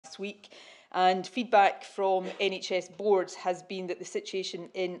week. And feedback from NHS boards has been that the situation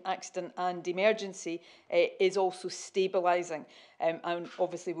in accident and emergency is also stabilising. And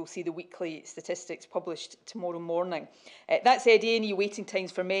obviously we'll see the weekly statistics published tomorrow morning. That said, A&E waiting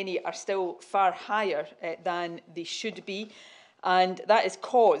times for many are still far higher than they should be. And that is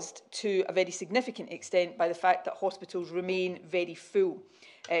caused to a very significant extent by the fact that hospitals remain very full.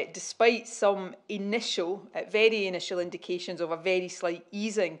 Despite some initial, very initial indications of a very slight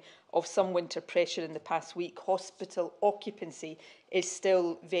easing of some winter pressure in the past week, hospital occupancy is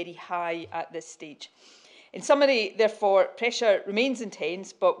still very high at this stage. In summary, therefore, pressure remains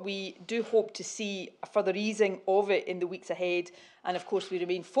intense, but we do hope to see a further easing of it in the weeks ahead. And of course, we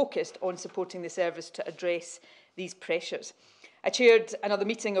remain focused on supporting the service to address these pressures. I chaired another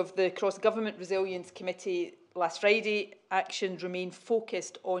meeting of the Cross-Government Resilience Committee last Friday. Actions remain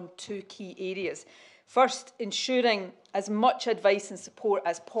focused on two key areas. First, ensuring as much advice and support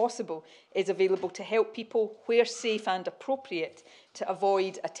as possible is available to help people, where safe and appropriate, to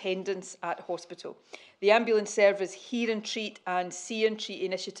avoid attendance at hospital. The ambulance service Hear and Treat and See and Treat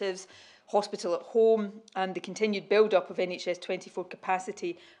initiatives, Hospital at Home and the continued build-up of NHS 24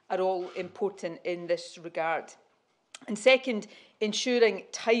 capacity are all important in this regard. And second, ensuring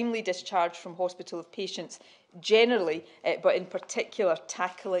timely discharge from hospital of patients generally, but in particular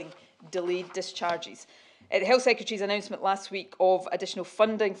tackling delayed discharges. The Health Secretary's announcement last week of additional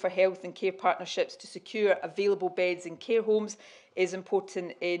funding for health and care partnerships to secure available beds in care homes is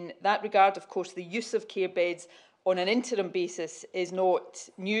important in that regard. Of course, the use of care beds on an interim basis is not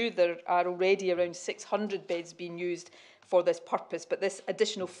new. There are already around 600 beds being used for this purpose, but this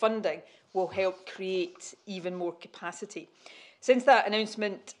additional funding will help create even more capacity. Since that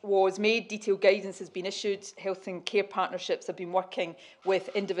announcement was made, detailed guidance has been issued. Health and care partnerships have been working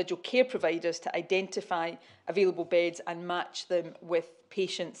with individual care providers to identify available beds and match them with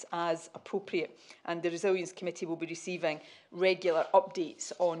patients as appropriate. And the Resilience Committee will be receiving regular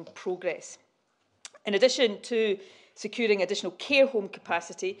updates on progress. In addition to securing additional care home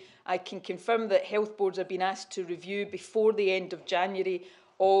capacity, I can confirm that health boards are being asked to review before the end of January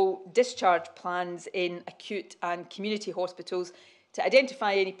all discharge plans in acute and community hospitals to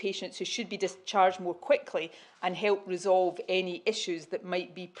identify any patients who should be discharged more quickly and help resolve any issues that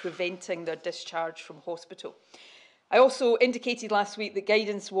might be preventing their discharge from hospital. I also indicated last week that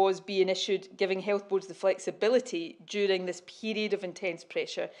guidance was being issued giving health boards the flexibility during this period of intense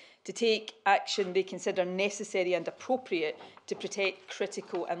pressure to take action they consider necessary and appropriate to protect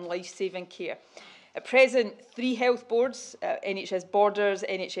critical and life-saving care. At present, 3 health boards, NHS Borders,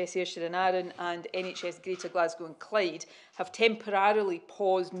 NHS Ayrshire and Arran and NHS Greater Glasgow and Clyde, have temporarily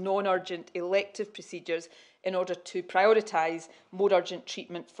paused non-urgent elective procedures in order to prioritise more urgent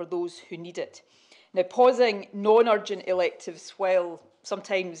treatment for those who need it. Now, pausing non-urgent electives, while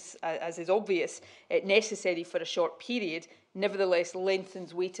sometimes, as is obvious, necessary for a short period, nevertheless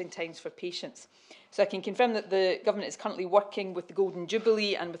lengthens waiting times for patients. So I can confirm that the Government is currently working with the Golden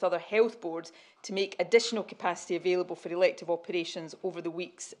Jubilee and with other health boards to make additional capacity available for elective operations over the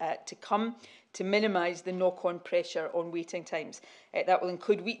weeks to come to minimise the knock-on pressure on waiting times. That will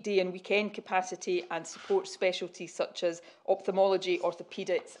include weekday and weekend capacity and support specialties such as ophthalmology,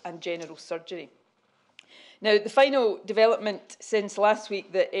 orthopaedics and general surgery. Now, the final development since last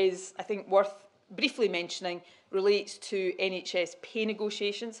week that is, I think, worth briefly mentioning relates to NHS pay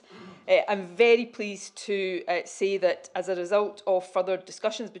negotiations. I'm very pleased to say that as a result of further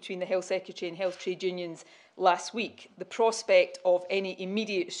discussions between the Health Secretary and health trade unions last week, the prospect of any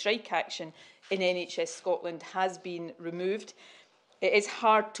immediate strike action in NHS Scotland has been removed. It is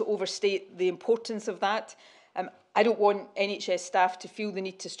hard to overstate the importance of that. I don't want NHS staff to feel the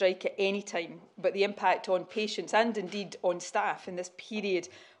need to strike at any time, but the impact on patients and indeed on staff in this period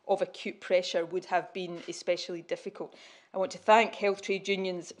of acute pressure would have been especially difficult. I want to thank health trade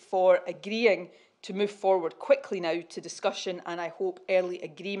unions for agreeing to move forward quickly now to discussion and I hope early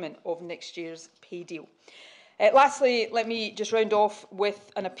agreement of next year's pay deal. Lastly, let me just round off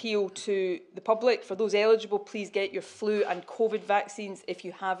with an appeal to the public. For those eligible, please get your flu and COVID vaccines if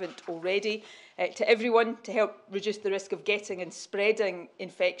you haven't already. To everyone, to help reduce the risk of getting and spreading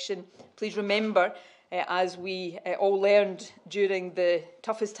infection, please remember, as we all learned during the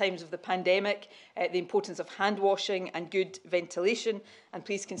toughest times of the pandemic, the importance of hand washing and good ventilation. And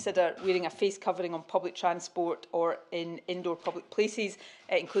please consider wearing a face covering on public transport or in indoor public places,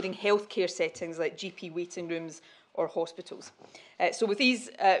 including healthcare settings like GP waiting rooms or hospitals. So with these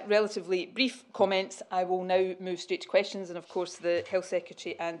relatively brief comments, I will now move straight to questions. And of course, the Health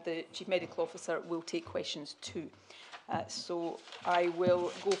Secretary and the Chief Medical Officer will take questions too. So I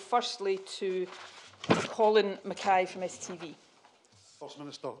will go firstly to Colin Mackay from STV. First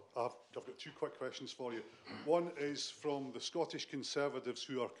Minister, I've got two quick questions for you. One is from the Scottish Conservatives,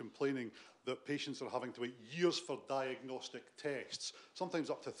 who are complaining that patients are having to wait years for diagnostic tests,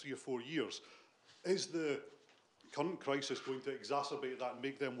 sometimes up to 3 or 4 years. Is the current crisis going to exacerbate that and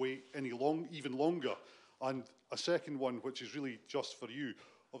make them wait even longer? And a second one, which is really just for you,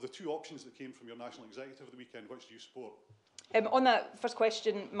 of the two options that came from your National Executive at the weekend, which do you support? On that first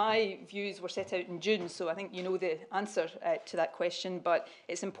question, my views were set out in June, so I think you know the answer to that question, but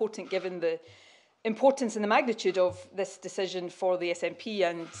it's important, given the importance and the magnitude of this decision for the SNP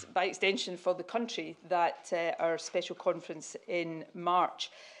and by extension for the country, that our special conference in March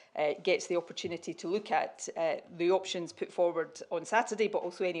gets the opportunity to look at the options put forward on Saturday, but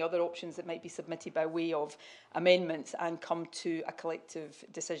also any other options that might be submitted by way of amendments, and come to a collective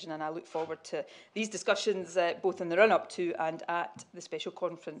decision. And I look forward to these discussions both in the run-up to and at the special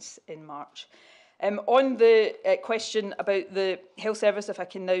conference in March. On the question about the Health Service, if I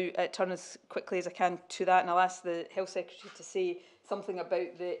can now turn as quickly as I can to that, and I'll ask the Health Secretary to say something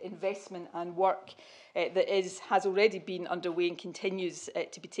about the investment and work that has already been underway and continues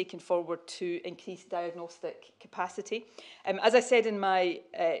to be taken forward to increase diagnostic capacity. As I said in my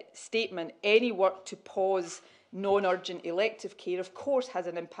statement, any work to pause non-urgent elective care, of course, has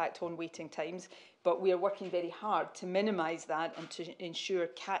an impact on waiting times, but we are working very hard to minimise that and to ensure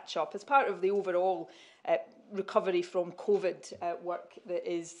catch-up as part of the overall recovery from COVID work that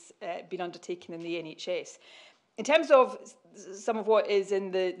is being undertaken in the NHS. In terms of some of what is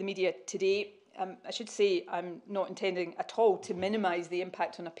in the media today, I should say I'm not intending at all to minimise the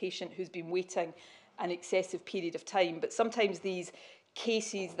impact on a patient who's been waiting an excessive period of time, but sometimes these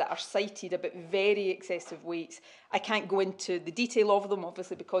cases that are cited about very excessive waits, I can't go into the detail of them,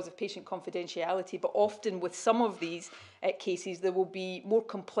 obviously because of patient confidentiality, but often with some of these cases there will be more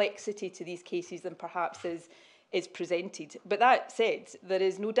complexity to these cases than perhaps is presented. But that said, there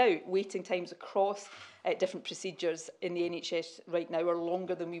is no doubt waiting times across different procedures in the NHS right now are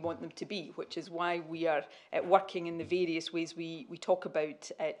longer than we want them to be, which is why we are working in the various ways we talk about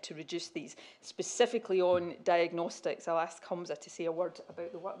to reduce these. Specifically on diagnostics, I'll ask Hamza to say a word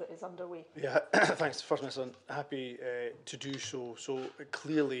about the work that is underway. Yeah, thanks, First Minister. I'm happy to do so. So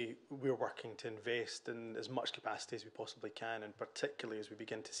clearly we're working to invest in as much capacity as we possibly can, and particularly as we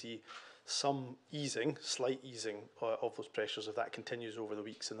begin to see some easing, slight easing of those pressures. If that continues over the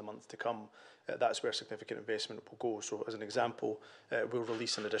weeks and the months to come, that's where significant investment will go. So as an example, we'll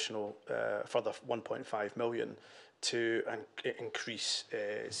release an additional further 1.5 million to increase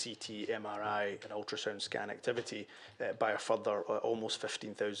CT, MRI and ultrasound scan activity by a further almost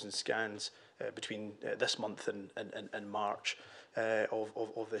 15,000 scans between this month and March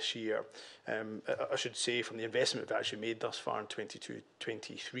of this year. I should say, from the investment we've actually made thus far in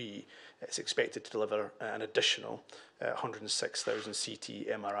 22-23, it's expected to deliver an additional 106,000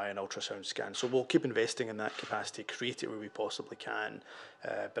 CT, MRI and ultrasound scans. So we'll keep investing in that capacity, create it where we possibly can.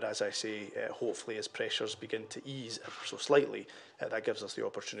 But as I say, hopefully as pressures begin to ease ever so slightly, that gives us the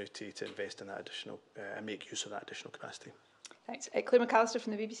opportunity to invest in that additional and make use of that additional capacity. Thanks. Claire McAllister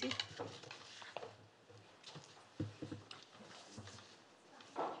from the BBC.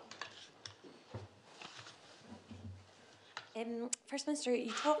 First Minister,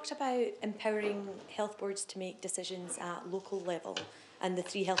 you talked about empowering health boards to make decisions at local level, and the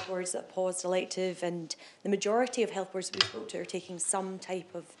 3 health boards that paused elective, and the majority of health boards we spoke to are taking some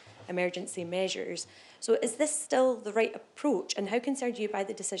type of emergency measures. So is this still the right approach, and how concerned are you by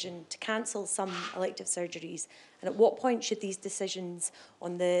the decision to cancel some elective surgeries, and at what point should these decisions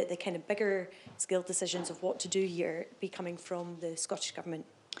on the kind of bigger scale decisions of what to do here be coming from the Scottish Government?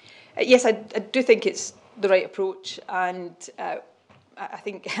 Yes, I do think it's the right approach, and I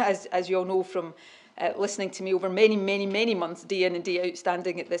think, as you all know from listening to me over many months, day in and day out,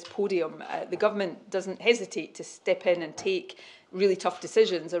 standing at this podium, the government doesn't hesitate to step in and take really tough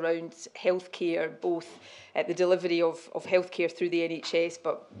decisions around healthcare, both the delivery of healthcare through the NHS,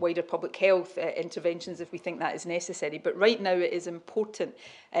 but wider public health interventions if we think that is necessary. But right now it is important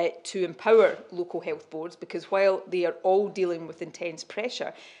to empower local health boards, because while they are all dealing with intense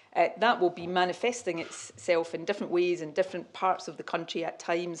pressure, that will be manifesting itself in different ways in different parts of the country at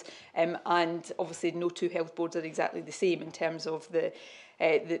times, and obviously no 2 health boards are exactly the same in terms of the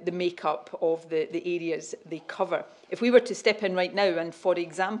makeup of the areas they cover. If we were to step in right now and, for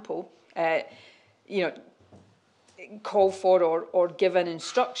example, call for or give an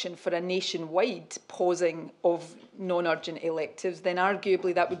instruction for a nationwide pausing of non-urgent electives, then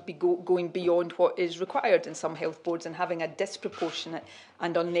arguably that would be going beyond what is required in some health boards and having a disproportionate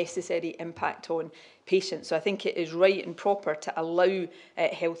and unnecessary impact on patients. So I think it is right and proper to allow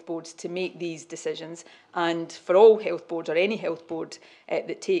health boards to make these decisions, and for all health boards or any health board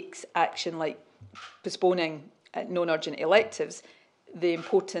that takes action like postponing non-urgent electives, the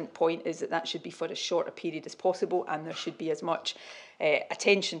important point is that that should be for as short a period as possible, and there should be as much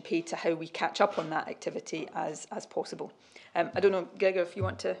attention paid to how we catch up on that activity as possible. I don't know, Gregor, if you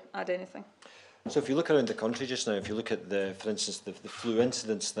want to add anything. So if you look around the country just now, if you look at, for instance, the flu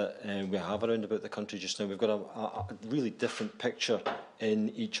incidents that we have around about the country just now, we've got a really different picture in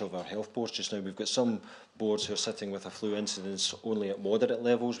each of our health boards just now. We've got some boards who are sitting with a flu incidence only at moderate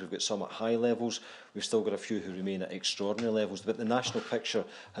levels. We've got some at high levels. We've still got a few who remain at extraordinary levels. But the national picture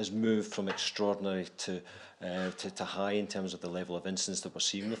has moved from extraordinary to high in terms of the level of incidence that we're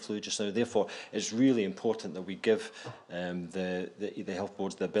seeing with flu just now. Therefore, it's really important that we give the health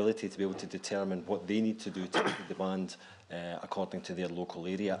boards the ability to be able to determine what they need to do to meet the demand according to their local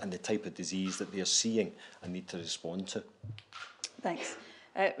area and the type of disease that they are seeing and need to respond to. Thanks.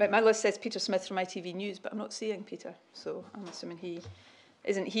 Right, my list says Peter Smith from ITV News, but I'm not seeing Peter, so I'm assuming he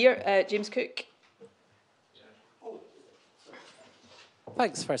isn't here. James Cook.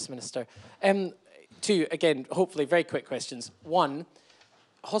 Thanks, First Minister. Two, again, hopefully very quick questions. One,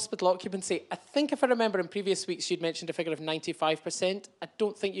 hospital occupancy. I think if I remember in previous weeks you'd mentioned a figure of 95%. I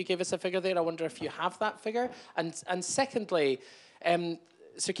don't think you gave us a figure there. I wonder if you have that figure. And secondly,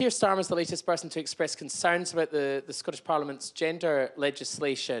 Sir Keir Starmer is the latest person to express concerns about the Scottish Parliament's gender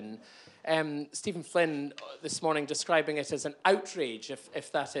legislation. Stephen Flynn this morning describing it as an outrage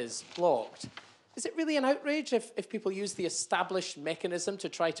if that is blocked. Is it really an outrage if people use the established mechanism to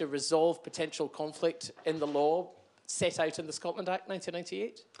try to resolve potential conflict in the law set out in the Scotland Act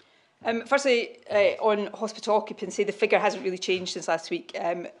 1998? Firstly, on hospital occupancy, the figure hasn't really changed since last week.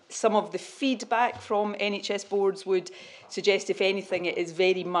 Some of the feedback from NHS boards would suggest, if anything, it is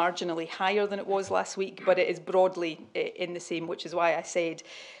very marginally higher than it was last week, but it is broadly in the same, which is why I said,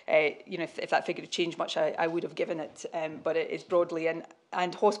 if that figure had changed much, I would have given it, but it is broadly in.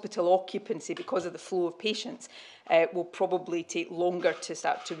 And hospital occupancy, because of the flow of patients, will probably take longer to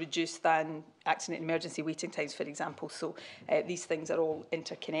start to reduce than accident and emergency waiting times, for example. So these things are all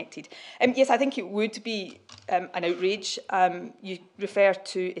interconnected. Yes, I think it would be an outrage. You refer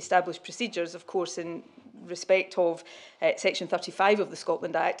to established procedures, of course, in respect of Section 35 of the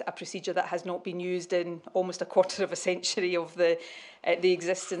Scotland Act, a procedure that has not been used in almost a quarter of a century of the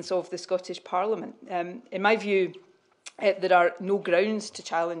existence of the Scottish Parliament. In my view, there are no grounds to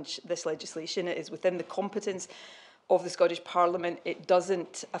challenge this legislation. It is within the competence of the Scottish Parliament. It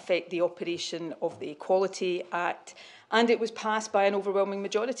doesn't affect the operation of the Equality Act, and it was passed by an overwhelming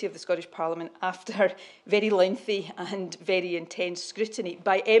majority of the Scottish Parliament after very lengthy and very intense scrutiny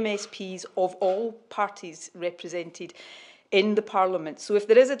by MSPs of all parties represented in the Parliament. So if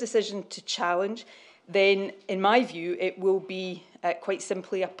there is a decision to challenge, then in my view it will be quite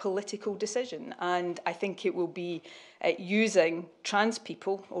simply a political decision, and I think it will be using trans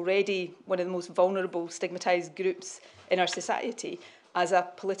people, already one of the most vulnerable, stigmatised groups in our society, as a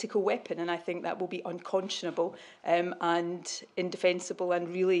political weapon, and I think that will be unconscionable and indefensible and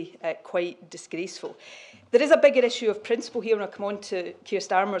really quite disgraceful. There is a bigger issue of principle here, and I'll come on to Keir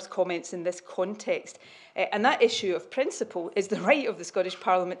Starmer's comments in this context, and that issue of principle is the right of the Scottish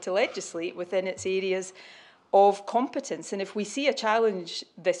Parliament to legislate within its areas of competence. And if we see a challenge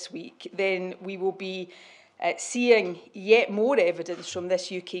this week, then we will be seeing yet more evidence from this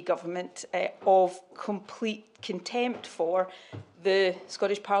UK government of complete contempt for the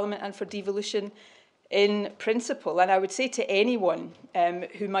Scottish Parliament and for devolution in principle. And I would say to anyone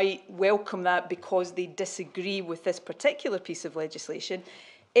who might welcome that because they disagree with this particular piece of legislation,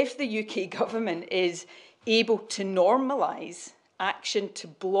 if the UK government is able to normalise action to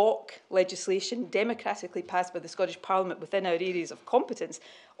block legislation democratically passed by the Scottish Parliament within our areas of competence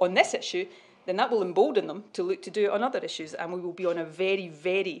on this issue, then that will embolden them to look to do it on other issues, and we will be on a very,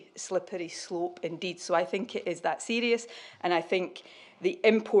 very slippery slope indeed. So I think it is that serious, and I think the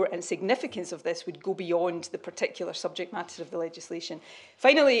import and significance of this would go beyond the particular subject matter of the legislation.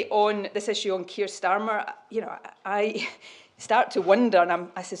 Finally, on this issue on Keir Starmer, I start to wonder, and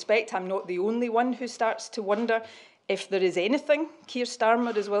I suspect I'm not the only one who starts to wonder, if there is anything Keir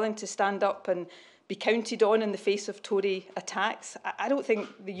Starmer is willing to stand up and be counted on in the face of Tory attacks. I don't think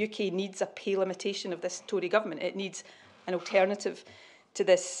the UK needs a pay limitation of this Tory government. It needs an alternative to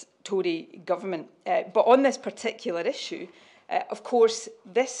this Tory government. But on this particular issue, of course,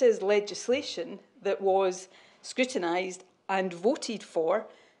 this is legislation that was scrutinised and voted for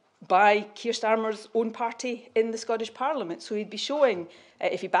by Keir Starmer's own party in the Scottish Parliament. So he'd be showing,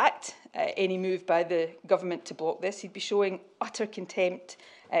 if he backed any move by the government to block this, he'd be showing utter contempt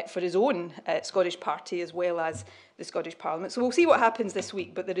for his own Scottish party as well as the Scottish Parliament. So we'll see what happens this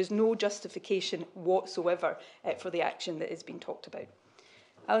week, but there is no justification whatsoever for the action that is being talked about.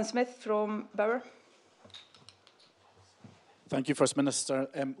 Alan Smith from Bauer. Thank you, First Minister.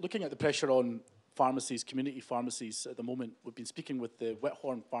 Looking at the pressure on pharmacies, community pharmacies at the moment, we've been speaking with the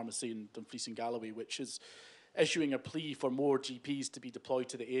Whithorn pharmacy in Dumfries and Galloway, which is issuing a plea for more GPs to be deployed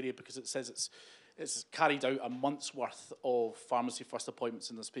to the area because it says it's carried out a month's worth of pharmacy first appointments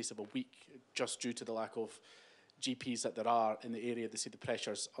in the space of a week just due to the lack of GPs that there are in the area. They say the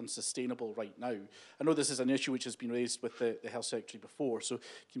pressure is unsustainable right now. I know this is an issue which has been raised with the Health Secretary before, so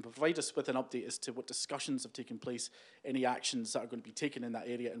can you provide us with an update as to what discussions have taken place, any actions that are going to be taken in that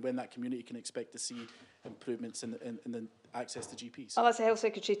area, and when that community can expect to see improvements in the access to GPs? I'll ask the Health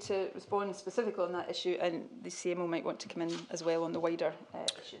Secretary to respond specifically on that issue, and the CMO might want to come in as well on the wider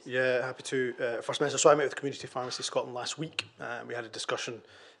issues. Yeah, happy to. First Minister, so I met with Community Pharmacy Scotland last week. We had a discussion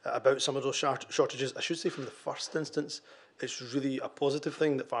about some of those shortages. I should say from the first instance, it's really a positive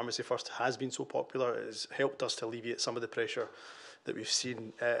thing that Pharmacy First has been so popular. It has helped us to alleviate some of the pressure that we've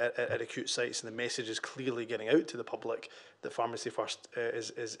seen at acute sites, and the message is clearly getting out to the public that Pharmacy First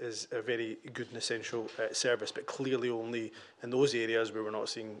is a very good and essential service, but clearly only in those areas where we're not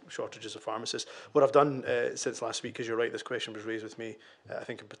seeing shortages of pharmacists. What I've done since last week, because you're right, this question was raised with me, I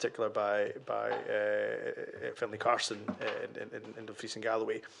think in particular by Finlay Carson in Dumfries and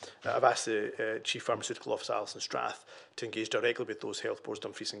Galloway. I've asked the Chief Pharmaceutical Officer, Alison Strath, to engage directly with those health boards,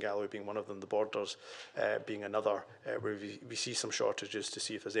 Dumfries and Galloway being one of them, the Borders being another, where we see some shortages, to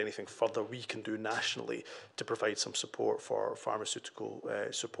see if there's anything further we can do nationally to provide some support for pharmaceutical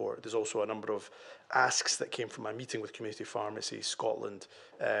support. There's also a number of asks that came from my meeting with Community Pharmacy Scotland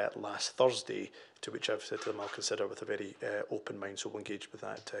last Thursday, to which I've said to them I'll consider with a very open mind, so we'll engage with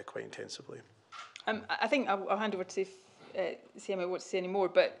that quite intensively. I think I'll hand over to see if CMO wants to say any more,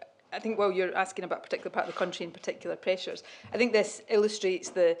 but I think while you're asking about a particular part of the country and particular pressures, I think this illustrates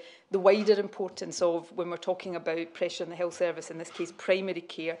the wider importance of, when we're talking about pressure in the health service, in this case primary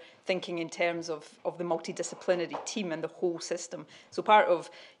care, thinking in terms of the multidisciplinary team and the whole system. So part of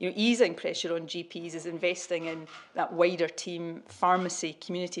easing pressure on GPs is investing in that wider team, pharmacy,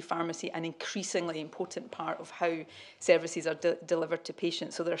 community pharmacy, an increasingly important part of how services are delivered to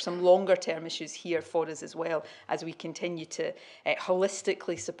patients. So there are some longer term issues here for us as well, as we continue to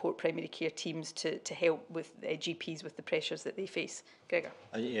holistically support primary care teams to help with GPs with the pressures that they face. Gregor.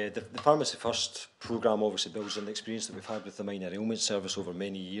 Yeah, the Pharmacy First programme obviously builds on the experience that we've had with the minor ailment service over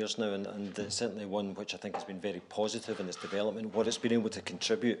many years now, and it's certainly one which I think has been very positive in its development, what it's been able to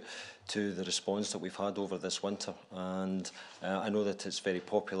contribute to the response that we've had over this winter. And I know that it's very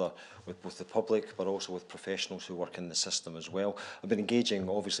popular with both the public but also with professionals who work in the system as well. I've been engaging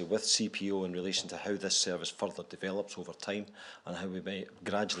obviously with CPO in relation to how this service further develops over time and how we may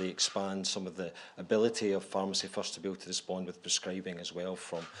gradually expand some of the ability of Pharmacy First to be able to respond with prescribing as well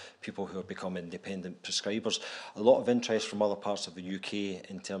from people who have become independent prescribers. A lot of interest from other parts of the UK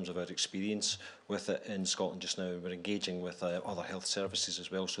in terms of our experience with it in Scotland just now. We're engaging with other health services as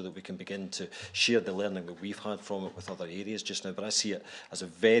well, so that we can begin to share the learning that we've had from it with other areas just now. But I see it as a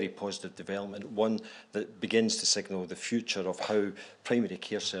very positive development, one that begins to signal the future of how primary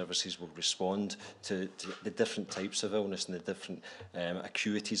care services will respond to the different types of illness and the different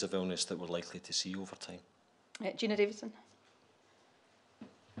acuities of illness that we're likely to see over time. Gina Davison.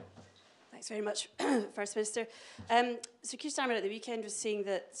 Thanks very much, First Minister. So Keir Starmer at the weekend was saying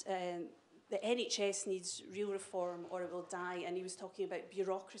that the NHS needs real reform or it will die, and he was talking about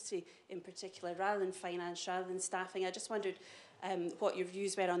bureaucracy in particular, rather than finance, rather than staffing. I just wondered what your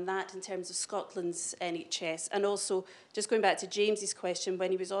views were on that in terms of Scotland's NHS. And also, just going back to James's question, when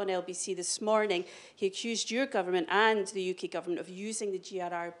he was on LBC this morning, he accused your government and the UK government of using the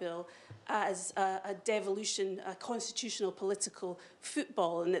GRR bill as a devolution, a constitutional political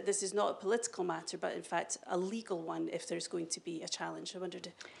football, and that this is not a political matter, but in fact a legal one if there's going to be a challenge. I wondered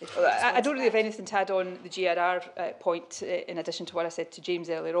if I don't really have anything to add on the GRR point, in addition to what I said to James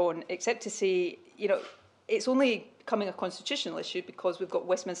earlier on, except to say, it's only becoming a constitutional issue because we've got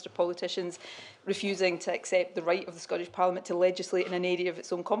Westminster politicians refusing to accept the right of the Scottish Parliament to legislate in an area of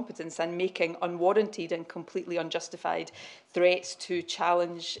its own competence and making unwarranted and completely unjustified threats to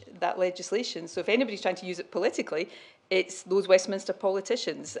challenge that legislation. So if anybody's trying to use it politically, it's those Westminster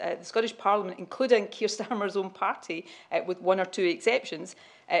politicians. The Scottish Parliament, including Keir Starmer's own party, with one or two exceptions,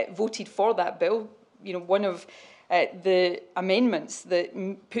 voted for that bill. One of the amendments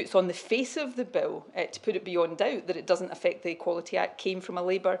that puts on the face of the bill, to put it beyond doubt that it doesn't affect the Equality Act, came from a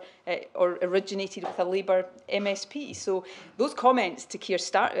Labour or originated with a Labour MSP. So those comments to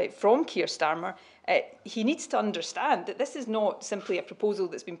from Keir Starmer, he needs to understand that this is not simply a proposal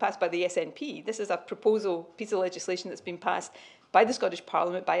that's been passed by the SNP. This is a piece of legislation that's been passed by the Scottish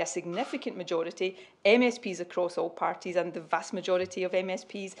Parliament by a significant majority, MSPs across all parties, and the vast majority of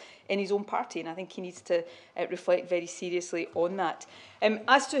MSPs in his own party. And I think he needs to reflect very seriously on that.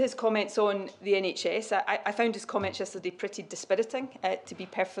 As to his comments on the NHS, I found his comments yesterday pretty dispiriting, to be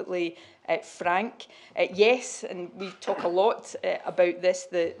perfectly frank. Yes, and we talk a lot about this,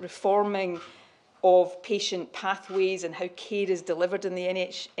 the reforming of patient pathways and how care is delivered in the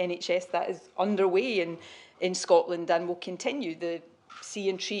NHS. That is underway in Scotland and will continue. The See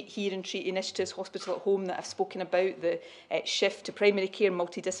and Treat, Hear and Treat initiatives, Hospital at Home that I've spoken about, the shift to primary care,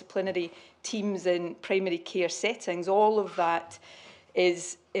 multidisciplinary teams in primary care settings, all of that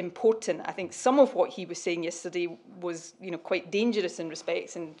is important. I think some of what he was saying yesterday was, quite dangerous in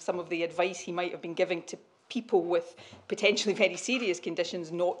respects, and some of the advice he might have been giving to people with potentially very serious conditions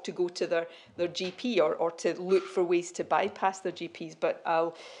not to go to their GP or to look for ways to bypass their GPs. But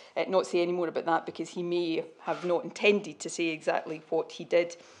I'll not say any more about that because he may have not intended to say exactly what he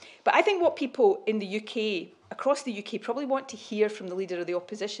did. But I think what people in the UK, across the UK, probably want to hear from the Leader of the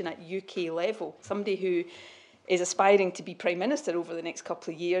Opposition at UK level, somebody who is aspiring to be Prime Minister over the next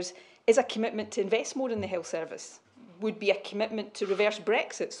couple of years, is a commitment to invest more in the health service. Would be a commitment to reverse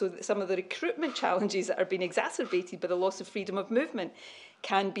Brexit so that some of the recruitment challenges that are being exacerbated by the loss of freedom of movement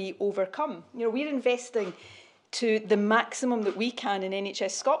can be overcome. We're investing to the maximum that we can in NHS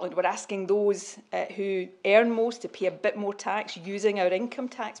Scotland. We're asking those who earn most to pay a bit more tax using our income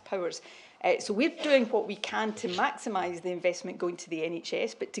tax powers. So we're doing what we can to maximise the investment going to the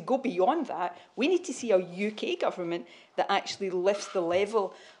NHS, but to go beyond that, we need to see a UK government that actually lifts the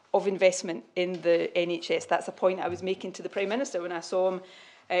level of investment in the NHS. That's a point I was making to the Prime Minister when I saw him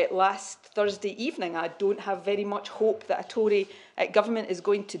last Thursday evening. I don't have very much hope that a Tory government is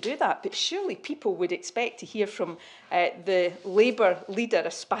going to do that, but surely people would expect to hear from the Labour leader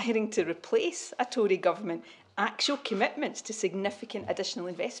aspiring to replace a Tory government actual commitments to significant additional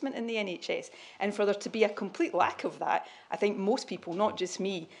investment in the NHS. And for there to be a complete lack of that, I think most people, not just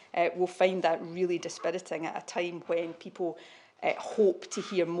me, will find that really dispiriting at a time when people hope to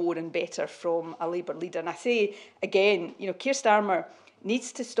hear more and better from a Labour leader. And I say again, Keir Starmer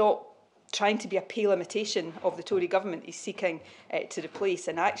needs to stop trying to be a pale imitation of the Tory government he's seeking to replace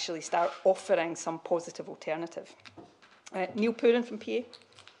and actually start offering some positive alternative. Neil Pooran from PA.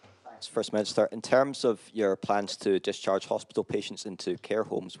 Thanks, First Minister. In terms of your plans to discharge hospital patients into care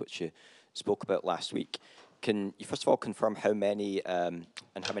homes, which you spoke about last week, can you first of all confirm how many and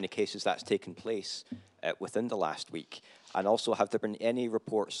how many cases that's taken place within the last week? And also, have there been any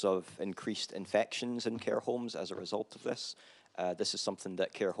reports of increased infections in care homes as a result of this? This is something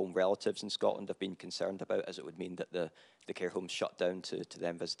that care home relatives in Scotland have been concerned about, as it would mean that the care homes shut down to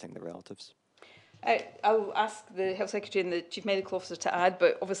them visiting the relatives. I'll ask the Health Secretary and the Chief Medical Officer to add,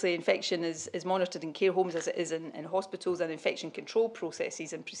 but obviously infection is monitored in care homes as it is in hospitals, and infection control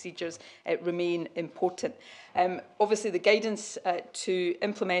processes and procedures remain important. Obviously the guidance to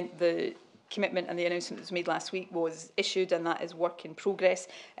implement the commitment and the announcement that was made last week was issued, and that is work in progress.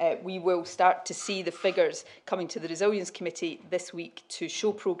 We will start to see the figures coming to the Resilience Committee this week to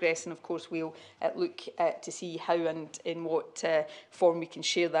show progress, and of course we'll look to see how and in what form we can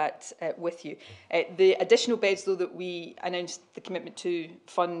share that with you. The additional beds, though, that we announced the commitment to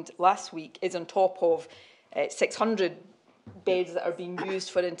fund last week is on top of 600 beds that are being used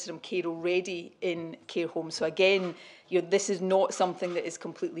for interim care already in care homes. So again, this is not something that is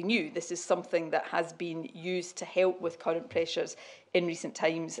completely new. This is something that has been used to help with current pressures in recent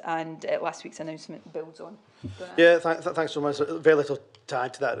times, and last week's announcement builds on. Yeah, thanks so much. Very little to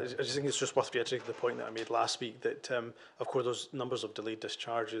add to that. I just think it's just worth reiterating the point that I made last week that, of course, those numbers of delayed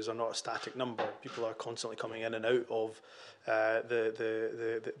discharges are not a static number. People are constantly coming in and out of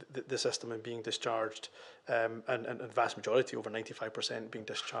the system and being discharged, and the vast majority, over 95%, being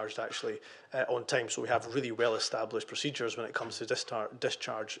discharged actually on time. So we have really well-established procedures when it comes to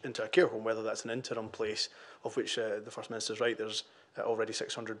discharge into a care home, whether that's an interim place, of which the First Minister's right, there's already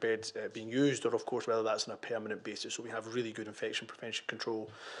 600 beds being used, or of course whether that's on a permanent basis. So we have really good infection prevention control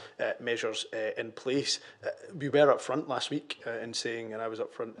measures in place. We were up front last week in saying, and I was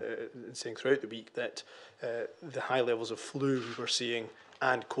up front in saying throughout the week, that the high levels of flu we were seeing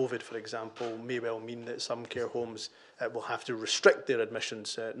and COVID, for example, may well mean that some care homes will have to restrict their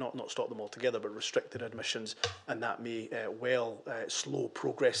admissions, not stop them altogether, but restrict their admissions, and that may slow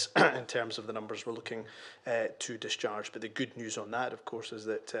progress in terms of the numbers we're looking to discharge. But the good news on that, of course, is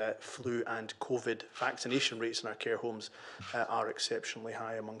that flu and COVID vaccination rates in our care homes are exceptionally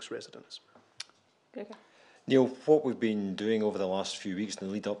high amongst residents. Gregor. Neil, what we've been doing over the last few weeks in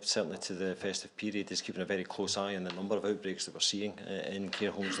the lead up certainly to the festive period is keeping a very close eye on the number of outbreaks that we're seeing in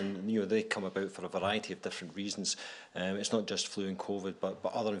care homes, and they come about for a variety of different reasons. It's not just flu and COVID, but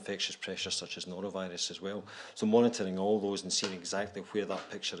other infectious pressures such as norovirus as well. So monitoring all those and seeing exactly where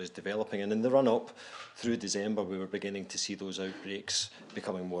that picture is developing. And in the run-up through December, we were beginning to see those outbreaks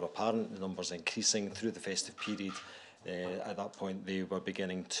becoming more apparent, the numbers increasing through the festive period. At that point, they were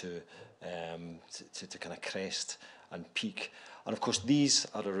beginning to kind of crest and peak. And of course, these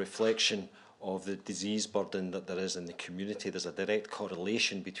are a reflection of the disease burden that there is in the community. There's a direct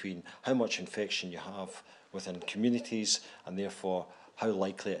correlation between how much infection you have within communities and therefore how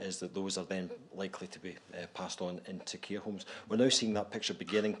likely it is that those are then likely to be passed on into care homes. We're now seeing that picture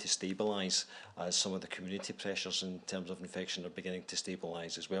beginning to stabilise as some of the community pressures in terms of infection are beginning to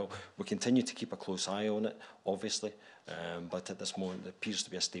stabilise as well. We continue to keep a close eye on it, obviously, but at this moment it appears to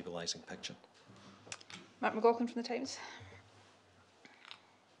be a stabilising picture. Mark McLaughlin from the Times.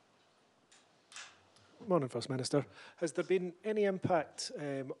 Morning, First Minister. Has there been any impact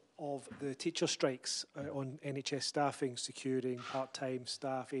of the teacher strikes on NHS staffing, securing part-time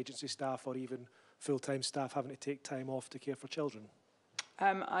staff, agency staff, or even full-time staff having to take time off to care for children?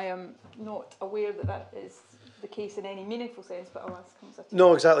 I am not aware that that is the case in any meaningful sense, but I'll ask Councillor.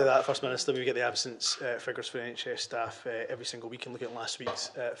 No, exactly that, First Minister. We get the absence figures for NHS staff every single week, and look at last week's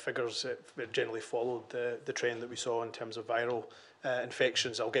figures. It generally followed the trend that we saw in terms of viral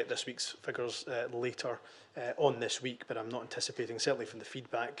infections. I'll get this week's figures later on this week, but I'm not anticipating, certainly from the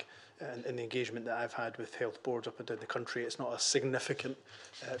feedback and the engagement that I've had with health boards up and down the country, it's not a significant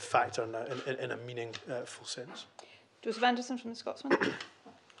factor in a meaningful sense. Joseph Anderson from the Scotsman.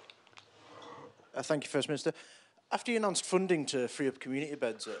 Thank you, First Minister. After you announced funding to free up community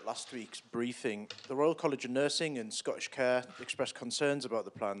beds at last week's briefing, the Royal College of Nursing and Scottish Care expressed concerns about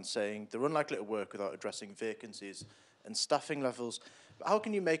the plan, saying they're unlikely to work without addressing vacancies and staffing levels. But how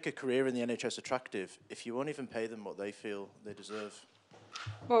can you make a career in the NHS attractive if you won't even pay them what they feel they deserve?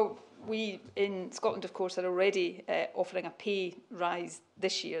 Well, we in Scotland, of course, are already offering a pay rise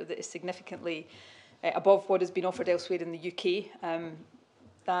this year that is significantly above what has been offered elsewhere in the UK.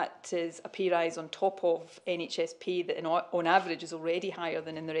 That is a pay rise on top of NHS pay that on average is already higher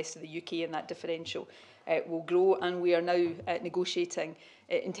than in the rest of the UK, and that differential will grow. And we are now negotiating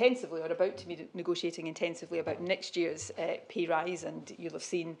intensively, or about to be negotiating intensively, about next year's pay rise. And you'll have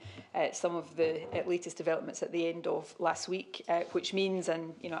seen some of the latest developments at the end of last week, which means,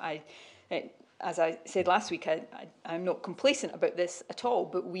 and you know, as I said last week, I'm not complacent about this at all,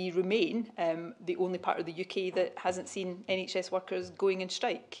 but we remain the only part of the UK that hasn't seen NHS workers going in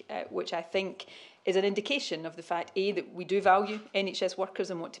strike, which I think is an indication of the fact, A, that we do value NHS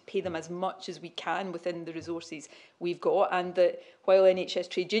workers and want to pay them as much as we can within the resources we've got, and that while NHS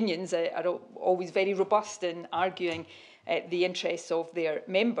trade unions are always very robust in arguing the interests of their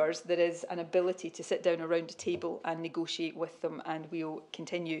members, there is an ability to sit down around a table and negotiate with them, and we'll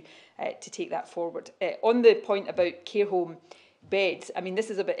continue to take that forward. On the point about care home beds, I mean, this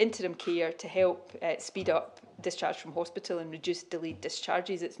is about interim care to help speed up discharge from hospital and reduce delayed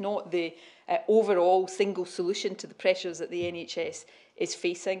discharges. It's not the overall single solution to the pressures that the NHS is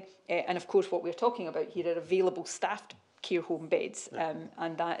facing. And of course, what we're talking about here are available staffed care home beds,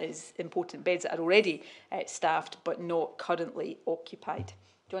 and that is important. Beds that are already staffed but not currently occupied.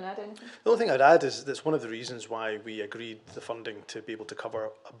 Do you want to add anything? The only thing I'd add is that's one of the reasons why we agreed the funding to be able to cover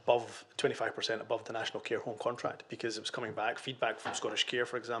above 25% above the National Care Home contract, because it was coming back, feedback from Scottish Care,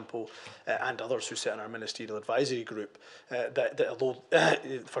 for example, and others who sit in our ministerial advisory group, that although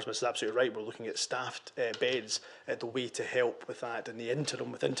the First Minister is absolutely right, we're looking at staffed beds, the way to help with that in the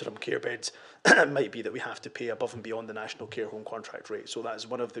interim, with interim care beds, might be that we have to pay above and beyond the National Care Home contract rate. So that is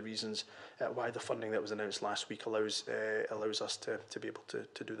one of the reasons why the funding that was announced last week allows us to be able to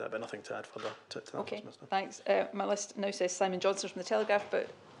do that, but nothing to add further to that. Okay, thanks. My list now says Simon Johnson from the Telegraph, but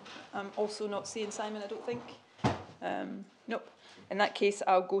I'm also not seeing Simon, I don't think. Nope. In that case,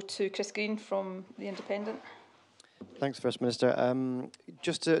 I'll go to Chris Green from The Independent. Thanks, First Minister.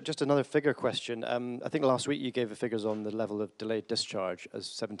 Just another figure question. I think last week you gave the figures on the level of delayed discharge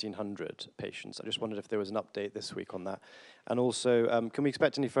as 1,700 patients. I just wondered if there was an update this week on that. And also, can we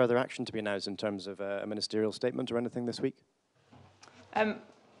expect any further action to be announced in terms of a ministerial statement or anything this week?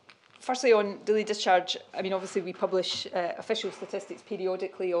 Firstly, on delayed discharge, I mean, obviously we publish official statistics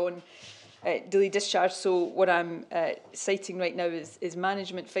periodically on delayed discharge, so what I'm citing right now is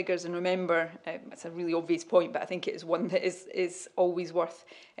management figures, and remember, it's a really obvious point, but I think it is one that is always worth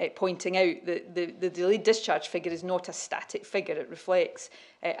pointing out, that the delayed discharge figure is not a static figure. It reflects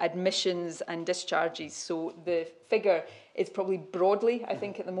admissions and discharges, so the figure is probably broadly, I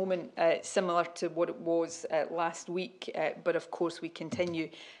think at the moment, similar to what it was last week, but of course we continue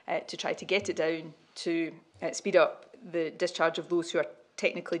to try to get it down to speed up the discharge of those who are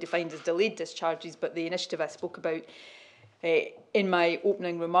technically defined as delayed discharges, but the initiative I spoke about in my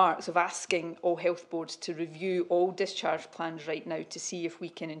opening remarks of asking all health boards to review all discharge plans right now to see if we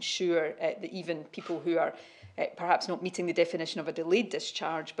can ensure that even people who are perhaps not meeting the definition of a delayed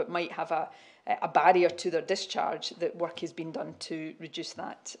discharge but might have a barrier to their discharge, that work has been done to reduce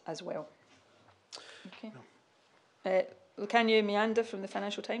that as well. Okay. Lukanya Mianda from the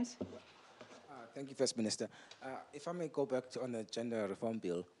Financial Times. Thank you, First Minister. If I may go back on the gender reform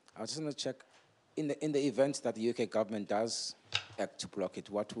bill, I just want to check, in the event that the UK government does act to block it,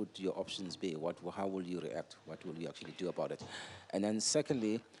 what would your options be? How will you react? What will you actually do about it? And then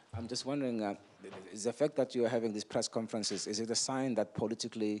secondly, I'm just wondering, is the fact that you're having these press conferences, is it a sign that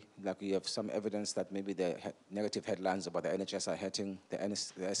politically, like you have some evidence that maybe the negative headlines about the NHS are hurting the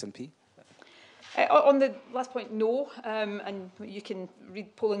SNP? On the last point, no, and you can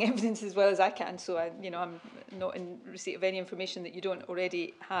read polling evidence as well as I can, so I'm not in receipt of any information that you don't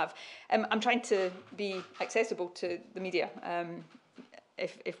already have. I'm trying to be accessible to the media.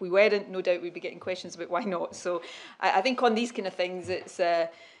 If we weren't, no doubt we'd be getting questions about why not. So I think on these kind of things, it's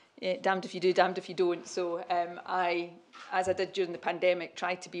damned if you do, damned if you don't. So I, as I did during the pandemic,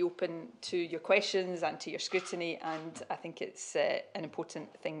 try to be open to your questions and to your scrutiny, and I think it's an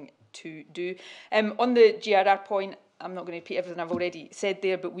important thing to do. On the GRR point, I'm not going to repeat everything I've already said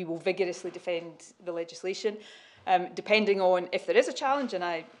there, but we will vigorously defend the legislation. Depending on if there is a challenge, and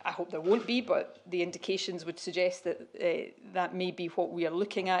I hope there won't be, but the indications would suggest that that may be what we are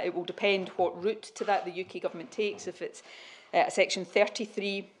looking at. It will depend what route to that the UK government takes. If it's a Section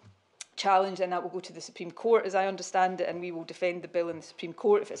 33 challenge, then that will go to the Supreme Court, as I understand it, and we will defend the bill in the Supreme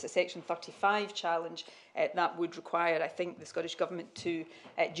Court. If it's a Section 35 challenge, that would require, I think, the Scottish Government to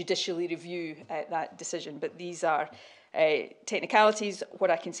judicially review that decision. But these are technicalities. What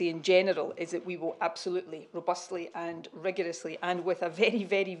I can say in general is that we will absolutely, robustly and rigorously, and with a very,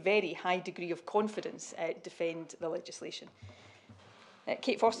 very, very high degree of confidence, defend the legislation.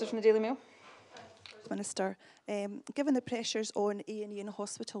 Kate Foster from the Daily Mail. Minister, given the pressures on A&E in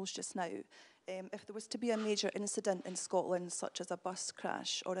hospitals just now, if there was to be a major incident in Scotland, such as a bus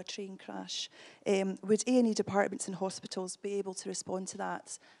crash or a train crash, would A&E departments in hospitals be able to respond to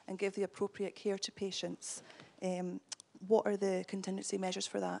that and give the appropriate care to patients? What are the contingency measures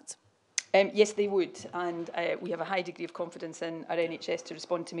for that? Yes, they would, and we have a high degree of confidence in our NHS to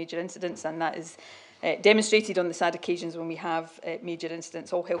respond to major incidents, and that is demonstrated on the sad occasions when we have major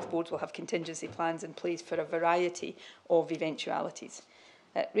incidents. All health boards will have contingency plans in place for a variety of eventualities.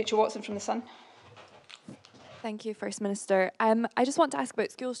 Rachel Watson from The Sun. Thank you, First Minister. I just want to ask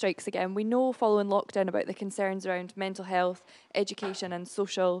about school strikes again. We know following lockdown about the concerns around mental health, education and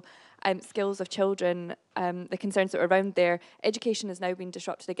social skills of children, the concerns that are around there. Education has now been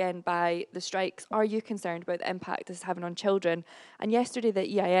disrupted again by the strikes. Are you concerned about the impact this is having on children? And yesterday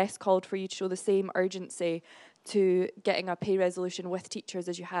the EIS called for you to show the same urgency to getting a pay resolution with teachers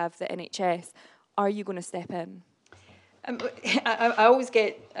as you have the NHS. Are you going to step in? I always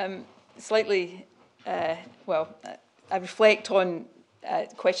get slightly... I reflect on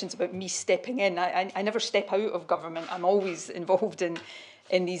questions about me stepping in. I never step out of government. I'm always involved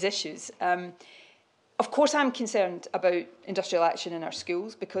in these issues. Of course, I'm concerned about industrial action in our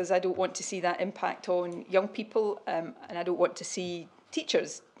schools because I don't want to see that impact on young people, and I don't want to see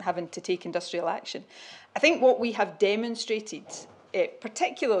teachers having to take industrial action. I think what we have demonstrated,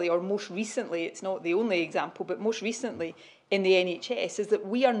 particularly or most recently, it's not the only example, but most recently in the NHS, is that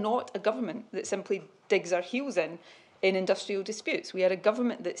we are not a government that simply digs our heels in industrial disputes. We are a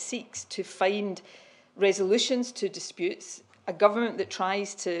government that seeks to find resolutions to disputes, a government that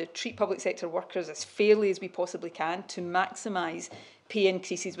tries to treat public sector workers as fairly as we possibly can, to maximise pay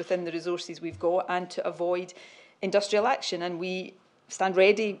increases within the resources we've got, and to avoid industrial action. And we stand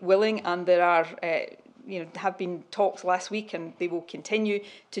ready, willing, and there are have been talks last week, and they will continue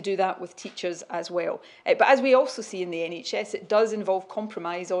to do that with teachers as well. But as we also see in the NHS, it does involve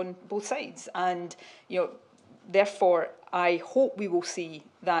compromise on both sides, and therefore I hope we will see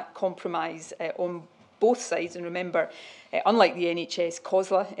that compromise on both sides. And remember, unlike the NHS,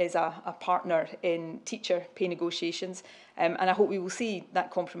 COSLA is a partner in teacher pay negotiations. And I hope we will see that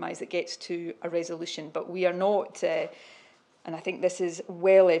compromise that gets to a resolution. But we are not, and I think this is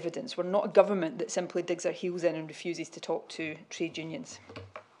well evidenced, we're not a government that simply digs our heels in and refuses to talk to trade unions.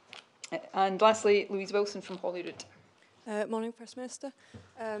 And lastly, Louise Wilson from Holyrood. Morning, First Minister.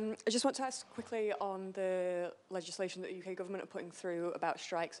 I just want to ask quickly on the legislation that the UK government are putting through about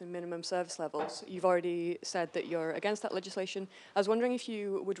strikes and minimum service levels. You've already said that you're against that legislation. I was wondering if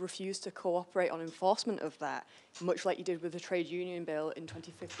you would refuse to cooperate on enforcement of that, much like you did with the trade union bill in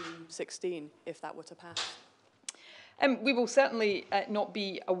 2015-16, if that were to pass. We will certainly not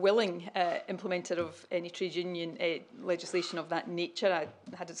be a willing implementer of any trade union legislation of that nature. I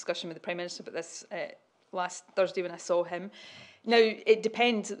had a discussion with the Prime Minister about this last Thursday when I saw him. Now, it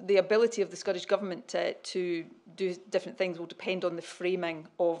depends, the ability of the Scottish Government to do different things will depend on the framing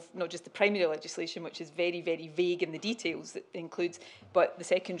of not just the primary legislation, which is very, very vague in the details that it includes, but the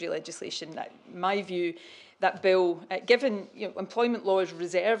secondary legislation. In my view, that bill, given employment law is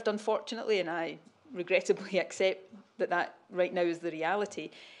reserved, unfortunately, and I regrettably accept that right now is the reality,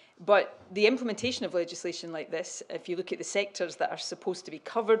 but the implementation of legislation like this, if you look at the sectors that are supposed to be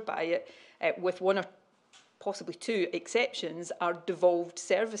covered by it, with one or possibly two exceptions, are devolved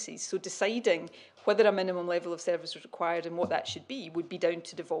services. So deciding whether a minimum level of service is required and what that should be would be down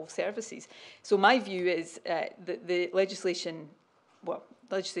to devolved services. So my view is that the legislation, well,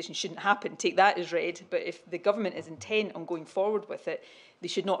 legislation shouldn't happen, take that as read, but if the government is intent on going forward with it, they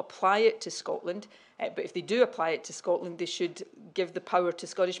should not apply it to Scotland, but if they do apply it to Scotland, they should give the power to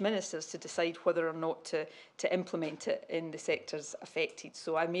Scottish ministers to decide whether or not to implement it in the sectors affected.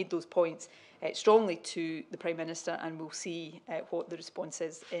 So I made those points strongly to the Prime Minister, and we'll see what the response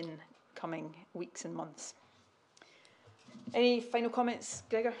is in coming weeks and months. Any final comments,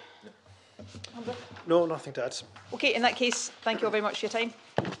 Gregor? No, nothing to add. Okay, in that case, thank you all very much for your time.